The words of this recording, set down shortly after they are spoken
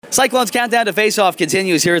Cyclones countdown to face-off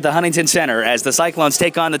continues here at the Huntington Center as the Cyclones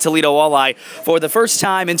take on the Toledo Walleye for the first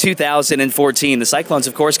time in 2014. The Cyclones,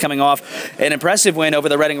 of course, coming off an impressive win over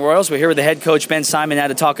the Reading Royals. We're here with the head coach, Ben Simon, now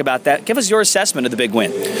to talk about that. Give us your assessment of the big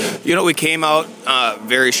win. You know, we came out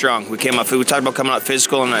very strong. We talked about coming out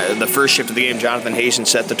physical in the first shift of the game. Jonathan Hazen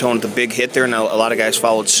set the tone with a big hit there, and a lot of guys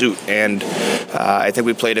followed suit. And I think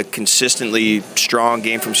we played a consistently strong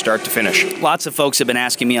game from start to finish. Lots of folks have been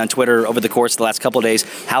asking me on Twitter over the course of the last couple of days,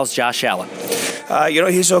 how's Josh Allen?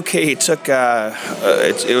 He's okay. He took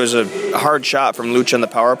it was a hard shot from Luch on the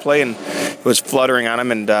power play, and it was fluttering on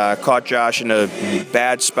him, and caught Josh in a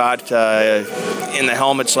bad spot in the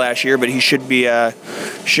helmets last year. But he should be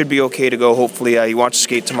okay to go. Hopefully, he wants to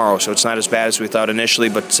skate tomorrow, so it's not as bad as we thought initially.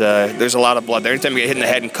 But there's a lot of blood there. Anytime you get hit in the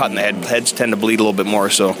head and cut in the head, heads tend to bleed a little bit more.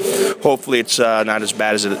 So hopefully, it's not as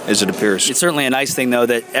bad as it appears. It's certainly a nice thing, though,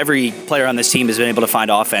 that every player on this team has been able to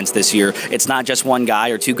find offense this year. It's not just one guy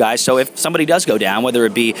or two guys. So if somebody does go down, whether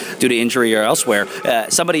it be due to injury or elsewhere,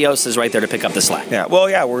 somebody else is right there to pick up the slack. Yeah, well,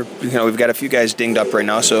 yeah, we've got a few guys dinged up right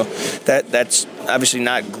now, so that's obviously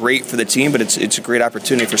not great for the team, but it's a great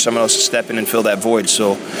opportunity for someone else to step in and fill that void.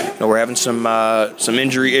 So we're having some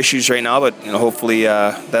injury issues right now, but hopefully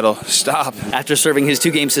that'll stop. After serving his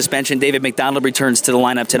 2-game suspension, David McDonald returns to the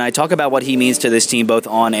lineup tonight. Talk about what he means to this team, both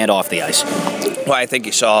on and off the ice. Well, I think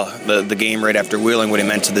you saw the game right after Wheeling, what he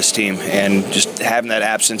meant to this team, and just having that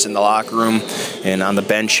absence in the locker room and on the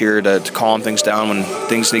bench here to calm things down when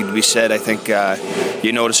things need to be said. I think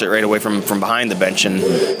you notice it right away from behind the bench, and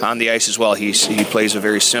on the ice as well. He plays a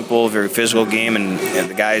very simple, very physical game, and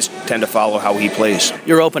the guys tend to follow how he plays.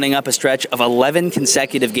 You're opening up a stretch of 11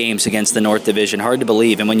 consecutive games against the North Division. Hard to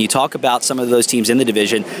believe. And when you talk about some of those teams in the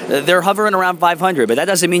division, they're hovering around 500, but that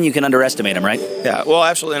doesn't mean you can underestimate them, right? Yeah, well,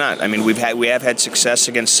 absolutely not. I mean, we have had success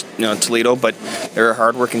against Toledo, but they're a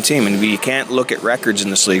hard-working team, and you can't look at records in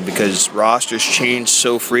this league because rosters change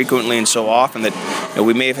so frequently and so often that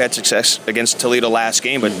we may have had success against Toledo last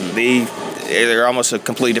game, but they're almost a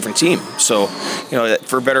completely different team. So,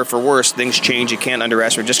 for better or for worse, things change. You can't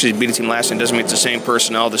underestimate. Just because you beat a team last time doesn't mean it's the same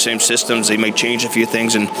personnel, the same systems. They may change a few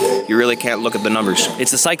things, and you really can't look at the numbers.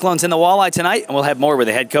 It's the Cyclones and the Walleye tonight, and we'll have more with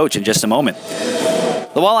the head coach in just a moment.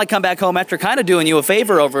 The Walleye come back home after kind of doing you a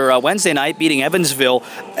favor over Wednesday night, beating Evansville.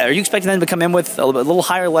 Are you expecting them to come in with a little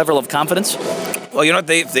higher level of confidence? Well,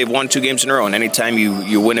 they've won 2 games in a row, and anytime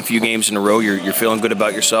you win a few games in a row, you're feeling good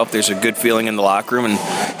about yourself. There's a good feeling in the locker room, and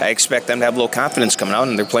I expect them to have a little confidence coming out,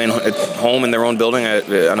 and they're playing at home in their own building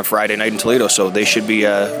on a Friday night in Toledo, so they should be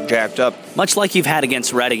jacked up. Much like you've had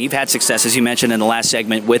against Reading, you've had success, as you mentioned in the last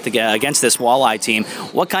segment, against this Walleye team.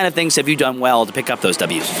 What kind of things have you done well to pick up those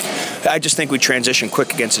W's? I just think we transition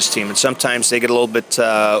quick against this team, and sometimes they get a little bit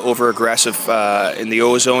over-aggressive in the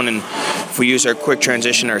O-zone, and if we use our quick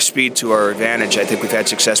transition, our speed to our advantage, I think we've had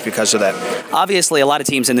success because of that. Obviously, a lot of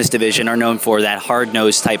teams in this division are known for that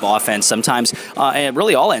hard-nosed type offense, sometimes and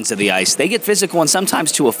really all ends of the ice. They get physical and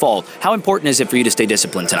sometimes to a fault. How important is it for you to stay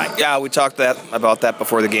disciplined tonight? Yeah, we talked about that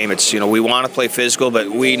before the game. It's, we want to play physical, but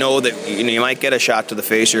we know that you might get a shot to the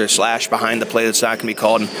face or a slash behind the play that's not going to be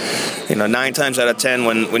called. And 9 times out of 10,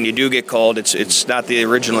 when you do get called, it's not the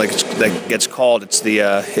original that gets called. It's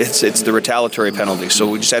the retaliatory penalty. So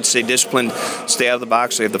we just have to stay disciplined, stay out of the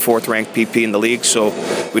box. They have the 4th-ranked PP in the league, so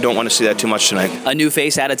we don't want to see that too much tonight. A new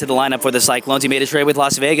face added to the lineup for the Cyclones. He made his trade with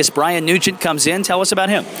Las Vegas. Brian Nugent comes in. Tell us about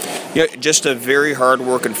him. Yeah, just a very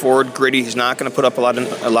hard-working forward, gritty. He's not going to put up a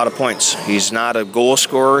lot of points. He's not a goal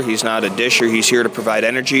scorer. He's not a disher. He's here to provide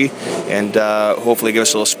energy and hopefully give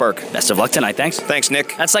us a little spark. Best of luck tonight. Thanks. Thanks,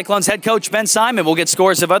 Nick. That's Cyclones head coach Ben Simon. We'll get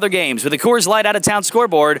scores of other games with the Coors Light Out-of-Town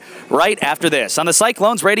scoreboard right after this on the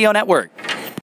Cyclones Radio Network.